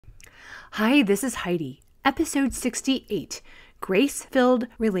Hi, this is Heidi. Episode 68, Grace-Filled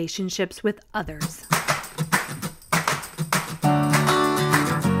Relationships with Others.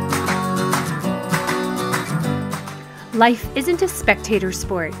 Life isn't a spectator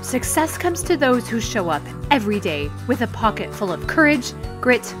sport. Success comes to those who show up every day with a pocket full of courage,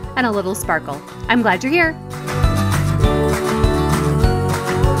 grit, and a little sparkle. I'm glad you're here.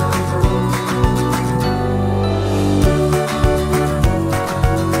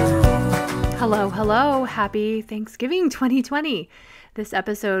 Hello. Happy Thanksgiving 2020. This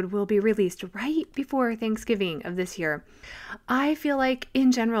episode will be released right before Thanksgiving of this year. I feel like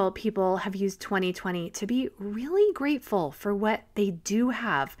in general, people have used 2020 to be really grateful for what they do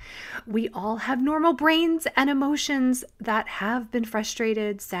have. We all have normal brains and emotions that have been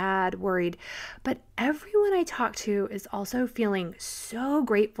frustrated, sad, worried, but everyone I talk to is also feeling so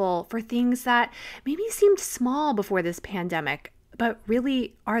grateful for things that maybe seemed small before this pandemic, but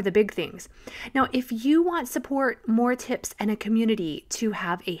really are the big things. Now, if you want support, more tips, and a community to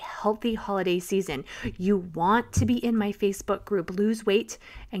have a healthy holiday season, you want to be in my Facebook group, Lose Weight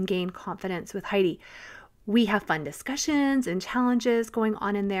and Gain Confidence with Heidi. We have fun discussions and challenges going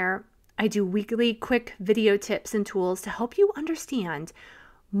on in there. I do weekly quick video tips and tools to help you understand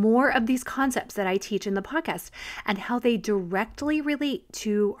more of these concepts that I teach in the podcast and how they directly relate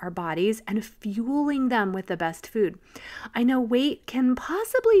to our bodies and fueling them with the best food. I know weight can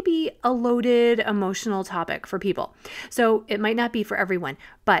possibly be a loaded emotional topic for people, so it might not be for everyone,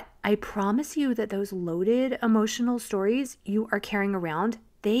 but I promise you that those loaded emotional stories you are carrying around,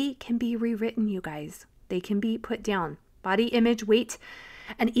 they can be rewritten, you guys. They can be put down. Body image, weight,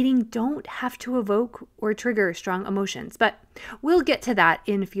 and eating don't have to evoke or trigger strong emotions, but we'll get to that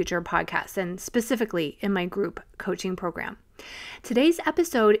in future podcasts and specifically in my group coaching program. Today's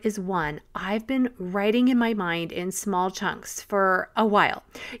episode is one I've been writing in my mind in small chunks for a while.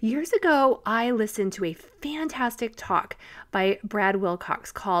 Years ago, I listened to a fantastic talk by Brad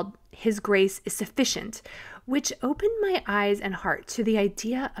Wilcox called His Grace is Sufficient, which opened my eyes and heart to the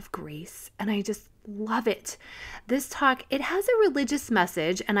idea of grace, and I just love it. This talk, it has a religious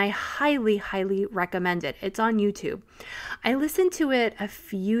message and I highly recommend it. It's on YouTube. I listen to it a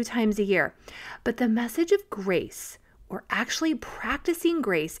few times a year, but the message of grace, or actually practicing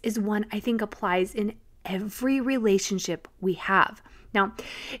grace, is one I think applies in every relationship we have. Now,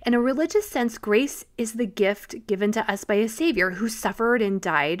 in a religious sense, grace is the gift given to us by a Savior who suffered and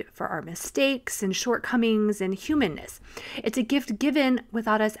died for our mistakes and shortcomings and humanness. It's a gift given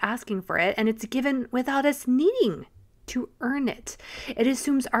without us asking for it, and it's given without us needing to earn it. It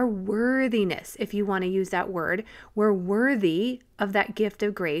assumes our worthiness, if you want to use that word. We're worthy of that gift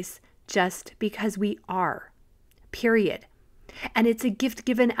of grace just because we are, period. And it's a gift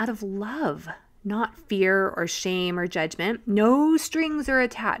given out of love, not fear or shame or judgment. No strings are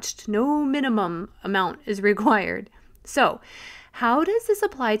attached. No minimum amount is required. So, how does this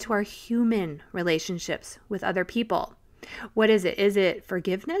apply to our human relationships with other people? What is it? Is it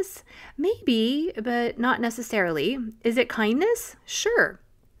forgiveness? Maybe, but not necessarily. Is it kindness? Sure.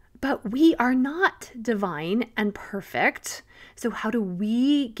 But we are not divine and perfect. So how do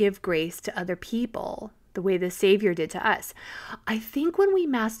we give grace to other people the way the Savior did to us? I think when we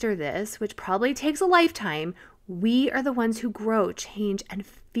master this, which probably takes a lifetime, we are the ones who grow, change, and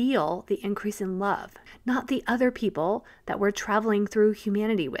feel the increase in love, not the other people that we're traveling through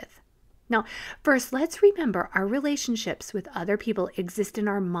humanity with. Now, first, let's remember our relationships with other people exist in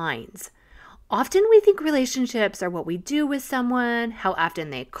our minds. Often we think relationships are what we do with someone, how often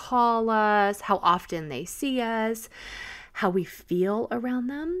they call us, how often they see us, how we feel around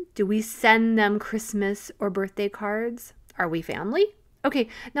them. Do we send them Christmas or birthday cards? Are we family? Okay,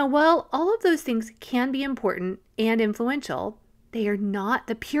 now while all of those things can be important and influential, they are not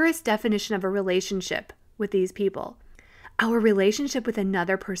the purest definition of a relationship with these people. Our relationship with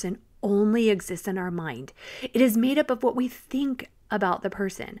another person only exists in our mind. It is made up of what we think about the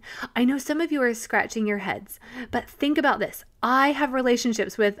person. I know some of you are scratching your heads, but think about this. I have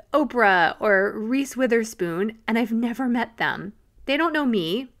relationships with Oprah or Reese Witherspoon, and I've never met them. They don't know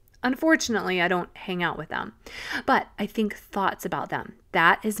me. Unfortunately, I don't hang out with them, but I think thoughts about them.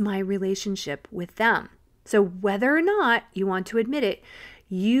 That is my relationship with them. So whether or not you want to admit it,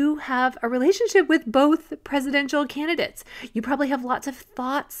 you have a relationship with both presidential candidates. You probably have lots of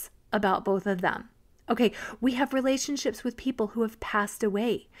thoughts about both of them. Okay, we have relationships with people who have passed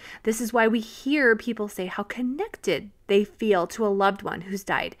away. This is why we hear people say how connected they feel to a loved one who's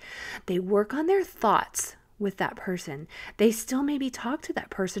died. They work on their thoughts with that person. They still maybe talk to that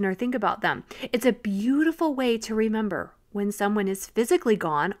person or think about them. It's a beautiful way to remember when someone is physically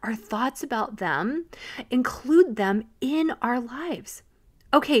gone, our thoughts about them include them in our lives.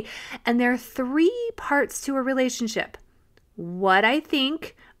 Okay, and there are three parts to a relationship: what I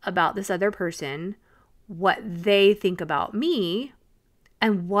think about this other person, what they think about me,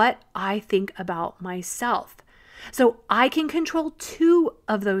 and what I think about myself. So I can control two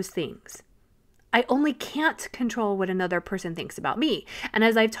of those things. I only can't control what another person thinks about me. And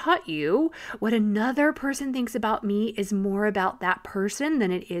as I've taught you, what another person thinks about me is more about that person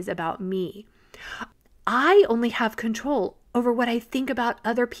than it is about me. I only have control over what I think about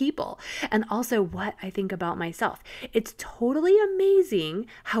other people and also what I think about myself. It's totally amazing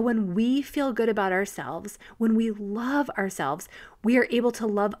how when we feel good about ourselves, when we love ourselves, we are able to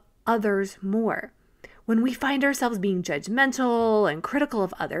love others more. When we find ourselves being judgmental and critical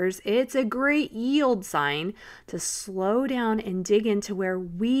of others, it's a great yield sign to slow down and dig into where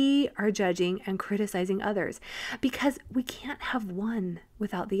we are judging and criticizing others, because we can't have one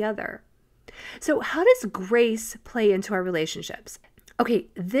without the other. So how does grace play into our relationships? Okay,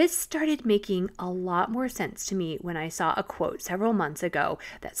 this started making a lot more sense to me when I saw a quote several months ago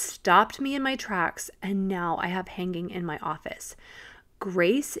that stopped me in my tracks and now I have hanging in my office.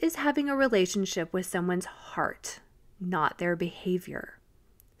 Grace is having a relationship with someone's heart, not their behavior.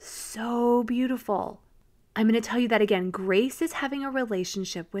 So beautiful. I'm going to tell you that again. Grace is having a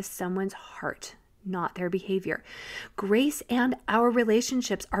relationship with someone's heart, not their behavior. Grace and our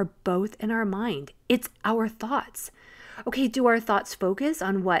relationships are both in our mind. It's our thoughts. Okay, do our thoughts focus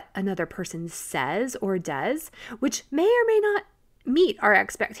on what another person says or does, which may or may not meet our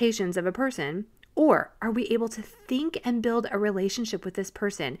expectations of a person? Or are we able to think and build a relationship with this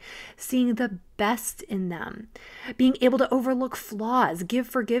person, seeing the best in them, being able to overlook flaws, give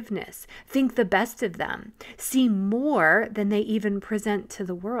forgiveness, think the best of them, see more than they even present to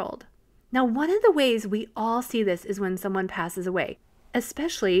the world? Now, one of the ways we all see this is when someone passes away,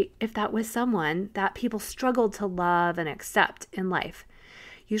 especially if that was someone that people struggled to love and accept in life.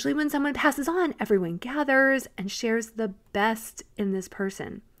 Usually when someone passes on, everyone gathers and shares the best in this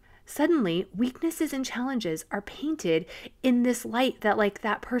person. Suddenly, weaknesses and challenges are painted in this light that like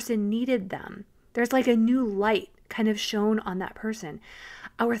that person needed them. There's like a new light kind of shown on that person.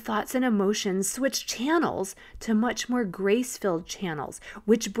 Our thoughts and emotions switch channels to much more grace-filled channels,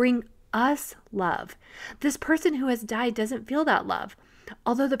 which bring us love. This person who has died doesn't feel that love.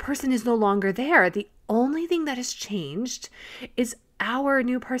 Although the person is no longer there, the only thing that has changed is our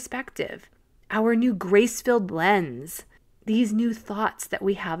new perspective, our new grace-filled lens, these new thoughts that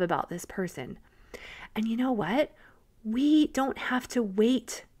we have about this person. And you know what? We don't have to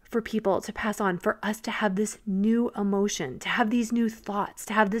wait for people to pass on for us to have this new emotion, to have these new thoughts,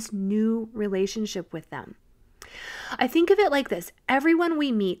 to have this new relationship with them. I think of it like this. Everyone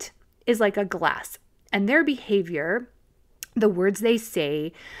we meet is like a glass, and their behavior, the words they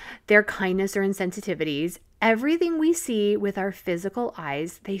say, their kindness or insensitivities, everything we see with our physical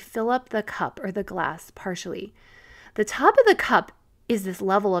eyes, they fill up the cup or the glass partially. The top of the cup is this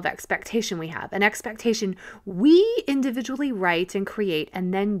level of expectation we have, an expectation we individually write and create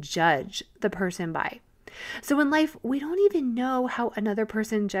and then judge the person by. So in life, we don't even know how another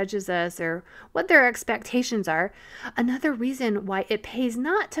person judges us or what their expectations are. Another reason why it pays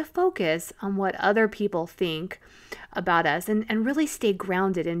not to focus on what other people think about us and really stay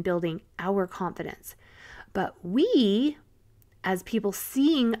grounded in building our confidence. But we, as people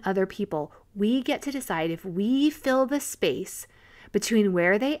seeing other people, we get to decide if we fill the space between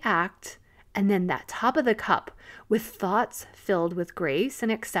where they act and then that top of the cup with thoughts filled with grace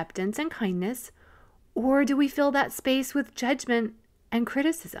and acceptance and kindness, or do we fill that space with judgment and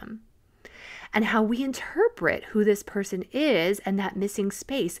criticism? And how we interpret who this person is and that missing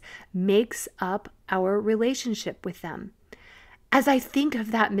space makes up our relationship with them. As I think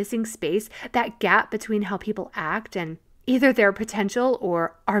of that missing space, that gap between how people act and either their potential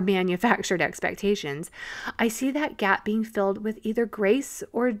or our manufactured expectations, I see that gap being filled with either grace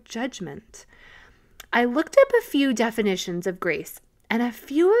or judgment. I looked up a few definitions of grace, and a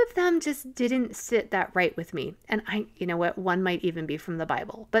few of them just didn't sit that right with me. And you know what, one might even be from the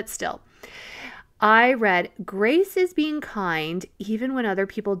Bible, but still. I read, grace is being kind even when other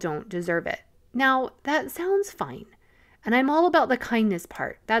people don't deserve it. Now, that sounds fine. And I'm all about the kindness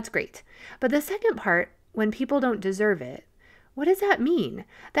part. That's great. But the second part, when people don't deserve it, what does that mean?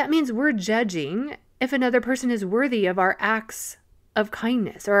 That means we're judging if another person is worthy of our acts of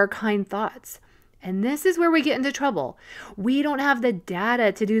kindness or our kind thoughts. And this is where we get into trouble. We don't have the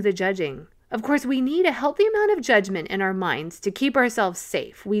data to do the judging. Of course, we need a healthy amount of judgment in our minds to keep ourselves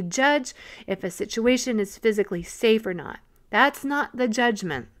safe. We judge if a situation is physically safe or not. That's not the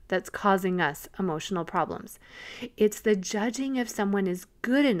judgment that's causing us emotional problems. It's the judging if someone is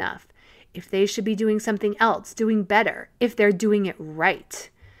good enough, if they should be doing something else, doing better, if they're doing it right.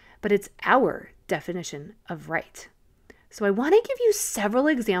 But it's our definition of right. So I want to give you several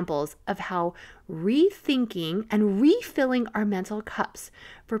examples of how rethinking and refilling our mental cups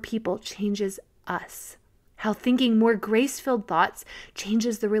for people changes us. How thinking more grace-filled thoughts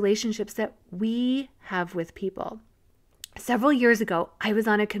changes the relationships that we have with people. Several years ago, I was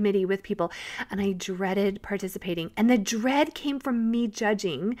on a committee with people and I dreaded participating. And the dread came from me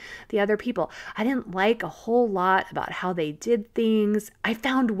judging the other people. I didn't like a whole lot about how they did things. I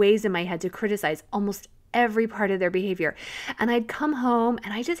found ways in my head to criticize almost every part of their behavior. And I'd come home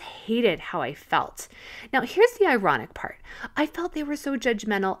and I just hated how I felt. Now, here's the ironic part. I felt they were so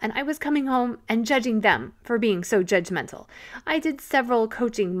judgmental and I was coming home and judging them for being so judgmental. I did several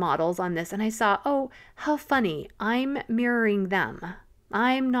coaching models on this and I saw, oh, how funny. I'm mirroring them.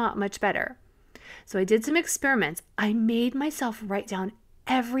 I'm not much better. So I did some experiments. I made myself write down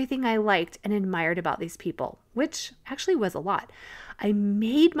everything I liked and admired about these people, which actually was a lot. I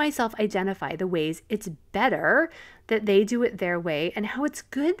made myself identify the ways it's better that they do it their way and how it's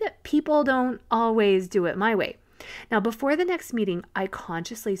good that people don't always do it my way. Now, before the next meeting, I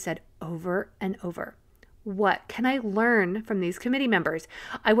consciously said over and over, what can I learn from these committee members?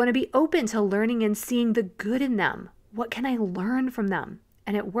 I want to be open to learning and seeing the good in them. What can I learn from them?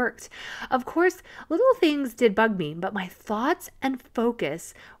 And it worked. Of course, little things did bug me, but my thoughts and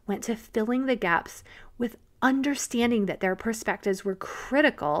focus went to filling the gaps with understanding that their perspectives were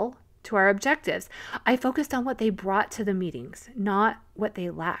critical to our objectives. I focused on what they brought to the meetings, not what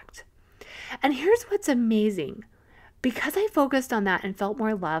they lacked. And here's what's amazing. Because I focused on that and felt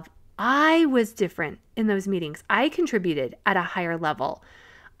more love, I was different in those meetings. I contributed at a higher level.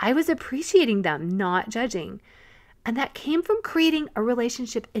 I was appreciating them, not judging. And that came from creating a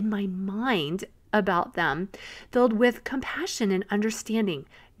relationship in my mind about them filled with compassion and understanding,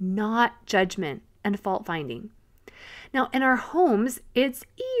 not judgment and fault finding. Now, in our homes, it's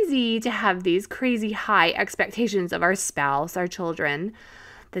easy to have these crazy high expectations of our spouse, our children.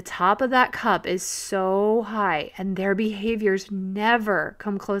 The top of that cup is so high and their behaviors never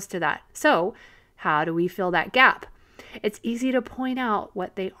come close to that. So how do we fill that gap? It's easy to point out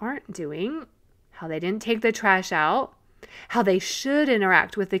what they aren't doing, how they didn't take the trash out, how they should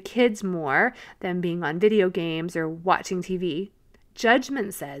interact with the kids more than being on video games or watching TV.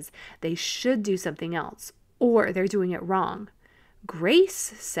 Judgment says they should do something else or they're doing it wrong. Grace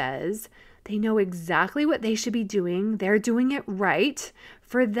says they know exactly what they should be doing. They're doing it right.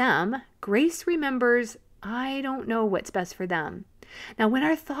 For them, grace remembers, I don't know what's best for them. Now, when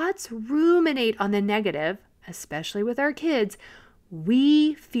our thoughts ruminate on the negative, especially with our kids,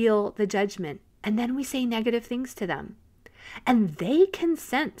 we feel the judgment and then we say negative things to them. And they can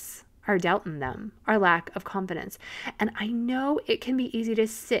sense our doubt in them, our lack of confidence. And I know it can be easy to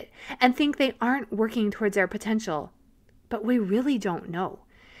sit and think they aren't working towards their potential, but we really don't know.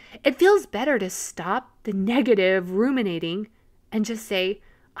 It feels better to stop the negative ruminating and just say,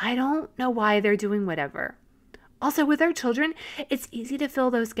 I don't know why they're doing whatever. Also, with our children, it's easy to fill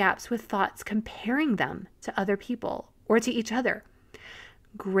those gaps with thoughts comparing them to other people or to each other.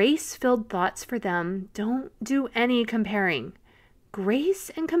 Grace-filled thoughts for them don't do any comparing. Grace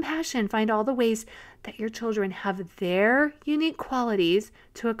and compassion find all the ways that your children have their unique qualities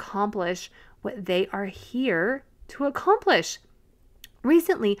to accomplish what they are here to accomplish.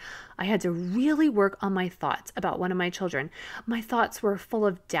 Recently, I had to really work on my thoughts about one of my children. My thoughts were full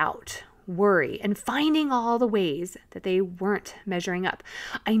of doubt, worry, and finding all the ways that they weren't measuring up.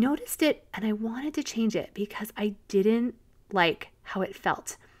 I noticed it and I wanted to change it because I didn't like how it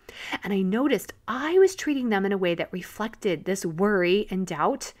felt. And I noticed I was treating them in a way that reflected this worry and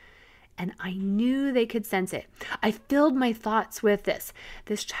doubt, and I knew they could sense it. I filled my thoughts with this.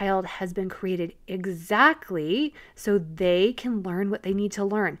 This child has been created exactly so they can learn what they need to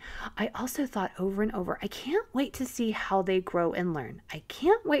learn. I also thought over and over, I can't wait to see how they grow and learn. I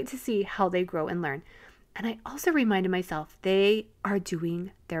can't wait to see how they grow and learn. And I also reminded myself they are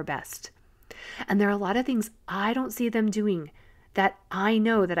doing their best. And there are a lot of things I don't see them doing that I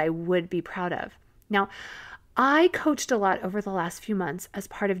know that I would be proud of. Now, I coached a lot over the last few months as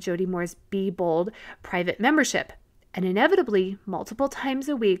part of Jody Moore's Be Bold private membership. And inevitably, multiple times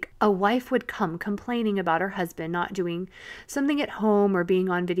a week, a wife would come complaining about her husband not doing something at home or being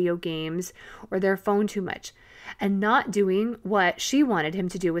on video games or their phone too much and not doing what she wanted him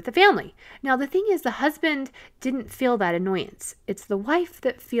to do with the family. Now, the thing is, the husband didn't feel that annoyance. It's the wife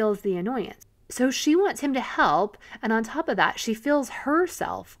that feels the annoyance. So she wants him to help, and on top of that, she feels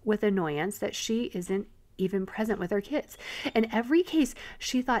herself with annoyance that she isn't even present with her kids. In every case,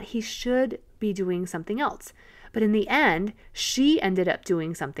 she thought he should be doing something else. But in the end, she ended up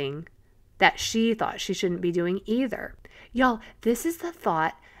doing something that she thought she shouldn't be doing either. Y'all, this is the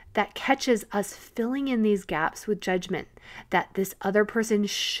thought that catches us filling in these gaps with judgment, that this other person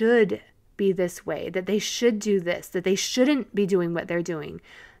should be this way, that they should do this, that they shouldn't be doing what they're doing,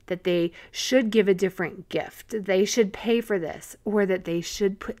 that they should give a different gift, they should pay for this, or that they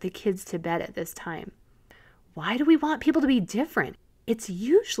should put the kids to bed at this time. Why do we want people to be different? It's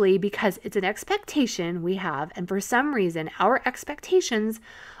usually because it's an expectation we have, and for some reason, our expectations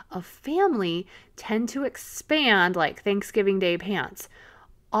of family tend to expand like Thanksgiving Day pants.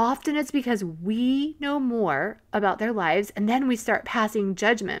 Often it's because we know more about their lives, and then we start passing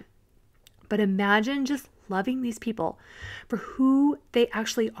judgment. But imagine just loving these people for who they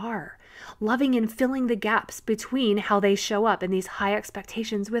actually are, loving and filling the gaps between how they show up in these high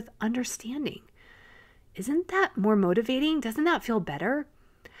expectations with understanding. Isn't that more motivating? Doesn't that feel better?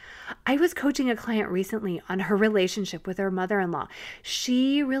 I was coaching a client recently on her relationship with her mother-in-law.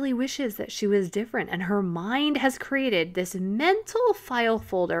 She really wishes that she was different, and her mind has created this mental file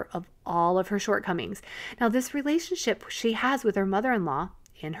folder of all of her shortcomings. Now, this relationship she has with her mother-in-law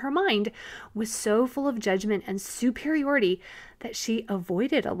in her mind was so full of judgment and superiority that she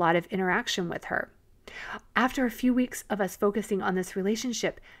avoided a lot of interaction with her. After a few weeks of us focusing on this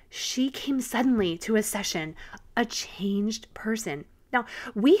relationship, she came suddenly to a session, a changed person. Now,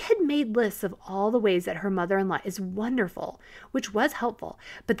 we had made lists of all the ways that her mother-in-law is wonderful, which was helpful,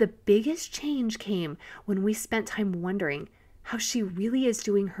 but the biggest change came when we spent time wondering how she really is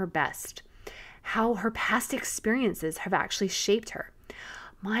doing her best, how her past experiences have actually shaped her.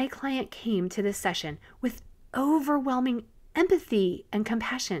 My client came to this session with overwhelming empathy and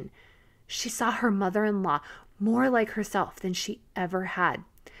compassion. She saw her mother-in-law more like herself than she ever had.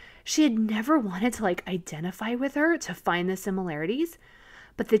 She had never wanted to identify with her to find the similarities,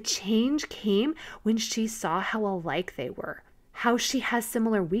 but the change came when she saw how alike they were, how she has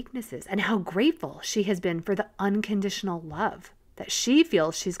similar weaknesses, and how grateful she has been for the unconditional love that she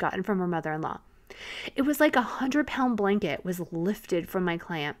feels she's gotten from her mother-in-law. It was like 100-pound blanket was lifted from my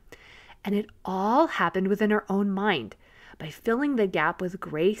client, and it all happened within her own mind by filling the gap with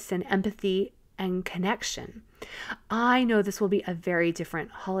grace and empathy and connection. I know this will be a very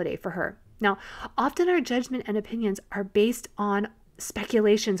different holiday for her. Now, often our judgment and opinions are based on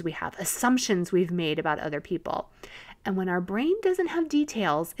speculations we have, assumptions we've made about other people. And when our brain doesn't have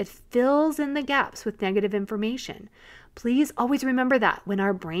details, it fills in the gaps with negative information. Please always remember that when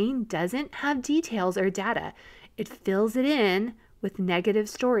our brain doesn't have details or data, it fills it in with negative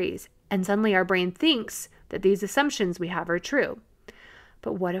stories. And suddenly our brain thinks that these assumptions we have are true.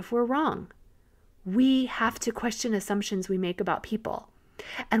 But what if we're wrong? We have to question assumptions we make about people.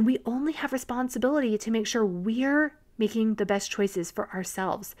 And we only have responsibility to make sure we're making the best choices for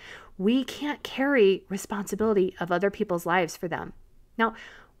ourselves. We can't carry responsibility of other people's lives for them. Now,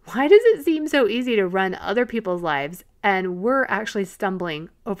 why does it seem so easy to run other people's lives and we're actually stumbling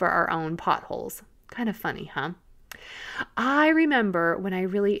over our own potholes? Kind of funny, huh? I remember when I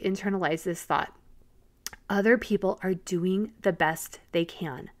really internalized this thought. Other people are doing the best they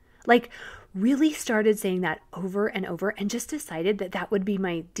can. Really started saying that over and over and just decided that that would be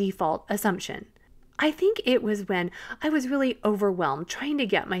my default assumption. I think it was when I was really overwhelmed trying to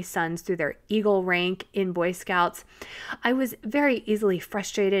get my sons through their Eagle rank in Boy Scouts. I was very easily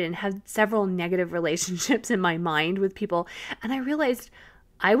frustrated and had several negative relationships in my mind with people, and I realized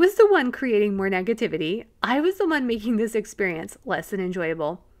I was the one creating more negativity. I was the one making this experience less than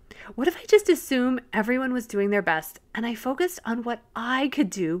enjoyable. What if I just assume everyone was doing their best and I focused on what I could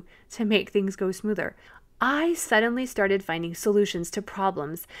do to make things go smoother? I suddenly started finding solutions to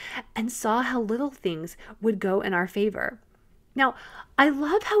problems and saw how little things would go in our favor. Now, I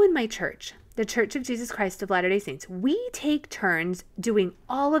love how in my church, the Church of Jesus Christ of Latter-day Saints, we take turns doing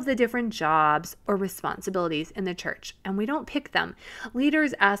all of the different jobs or responsibilities in the church, and we don't pick them.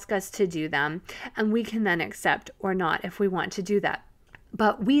 Leaders ask us to do them, and we can then accept or not if we want to do that.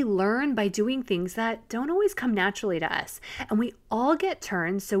 But we learn by doing things that don't always come naturally to us. And we all get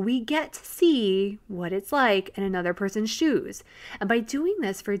turns, so we get to see what it's like in another person's shoes. And by doing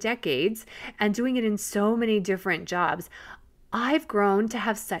this for decades and doing it in so many different jobs, I've grown to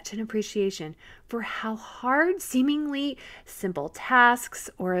have such an appreciation for how hard seemingly simple tasks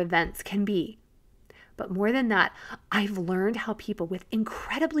or events can be. But more than that, I've learned how people with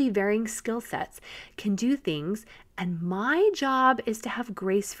incredibly varying skill sets can do things, and my job is to have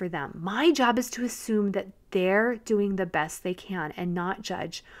grace for them. My job is to assume that they're doing the best they can and not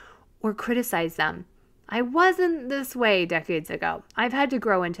judge or criticize them. I wasn't this way decades ago. I've had to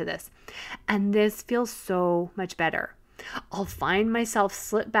grow into this, and this feels so much better. I'll find myself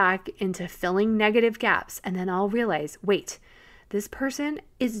slip back into filling negative gaps, and then I'll realize, wait, this person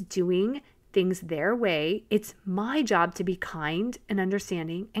is doing things their way. It's my job to be kind and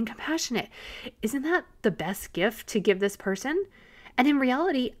understanding and compassionate. Isn't that the best gift to give this person? And in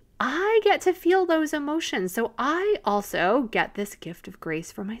reality, I get to feel those emotions. So I also get this gift of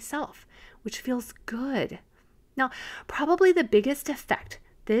grace for myself, which feels good. Now, probably the biggest effect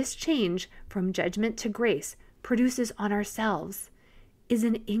this change from judgment to grace produces on ourselves is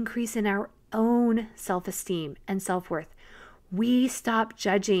an increase in our own self-esteem and self-worth. We stop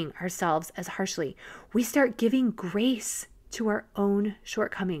judging ourselves as harshly. We start giving grace to our own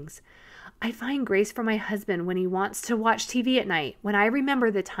shortcomings. I find grace for my husband when he wants to watch TV at night, when I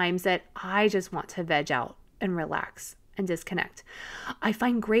remember the times that I just want to veg out and relax and disconnect. I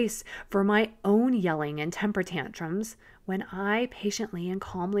find grace for my own yelling and temper tantrums when I patiently and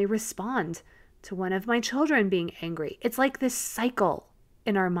calmly respond to one of my children being angry. It's like this cycle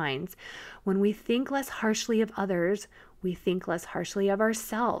in our minds. When we think less harshly of others, we think less harshly of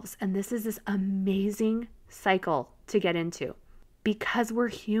ourselves. And this is this amazing cycle to get into. Because we're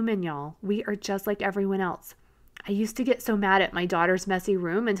human, y'all. We are just like everyone else. I used to get so mad at my daughter's messy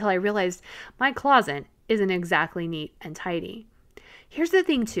room until I realized my closet isn't exactly neat and tidy. Here's the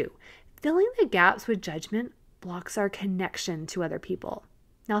thing too. Filling the gaps with judgment blocks our connection to other people.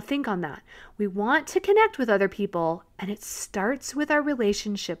 Now think on that. We want to connect with other people, and it starts with our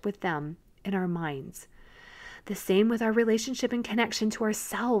relationship with them in our minds. The same with our relationship and connection to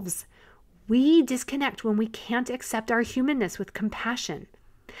ourselves. We disconnect when we can't accept our humanness with compassion.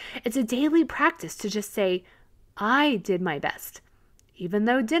 It's a daily practice to just say, I did my best. Even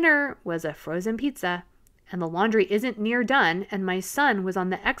though dinner was a frozen pizza and the laundry isn't near done and my son was on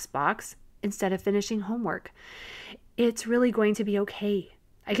the Xbox instead of finishing homework, it's really going to be okay.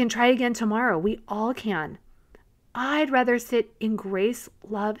 I can try again tomorrow. We all can. I'd rather sit in grace,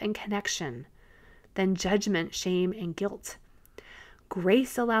 love, and connection than judgment, shame, and guilt.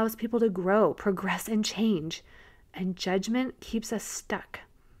 Grace allows people to grow, progress, and change, and judgment keeps us stuck.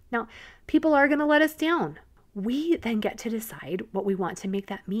 Now, people are going to let us down. We then get to decide what we want to make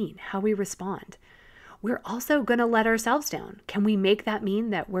that mean, how we respond. We're also going to let ourselves down. Can we make that mean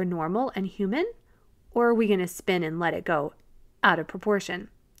that we're normal and human? Or are we going to spin and let it go out of proportion?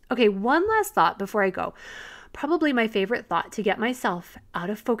 Okay, one last thought before I go. Probably my favorite thought to get myself out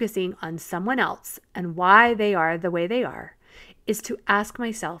of focusing on someone else and why they are the way they are is to ask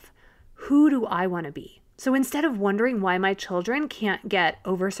myself, who do I want to be? So instead of wondering why my children can't get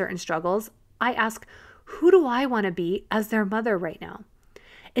over certain struggles, I ask, who do I want to be as their mother right now?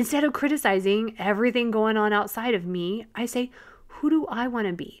 Instead of criticizing everything going on outside of me, I say, who do I want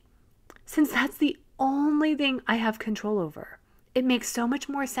to be? Since that's the only thing I have control over, it makes so much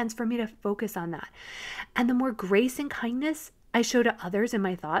more sense for me to focus on that. And the more grace and kindness I show to others in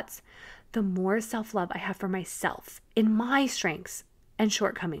my thoughts, the more self-love I have for myself in my strengths and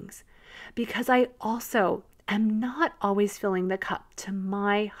shortcomings, because I also am not always filling the cup to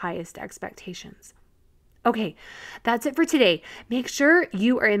my highest expectations. Okay, that's it for today. Make sure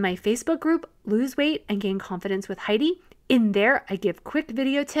you are in my Facebook group, Lose Weight and Gain Confidence with Heidi. In there, I give quick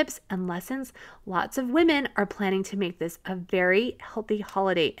video tips and lessons. Lots of women are planning to make this a very healthy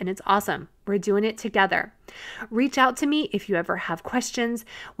holiday, and it's awesome. We're doing it together. Reach out to me if you ever have questions.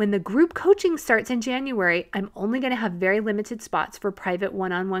 When the group coaching starts in January, I'm only going to have very limited spots for private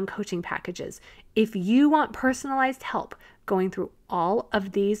one-on-one coaching packages. If you want personalized help going through all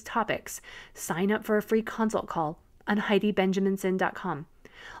of these topics, sign up for a free consult call on HeidiBenjaminson.com.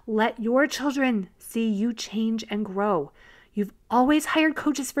 Let your children see you change and grow. You've always hired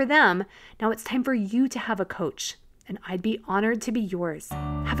coaches for them. Now it's time for you to have a coach, and I'd be honored to be yours.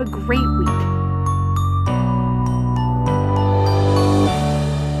 Have a great week.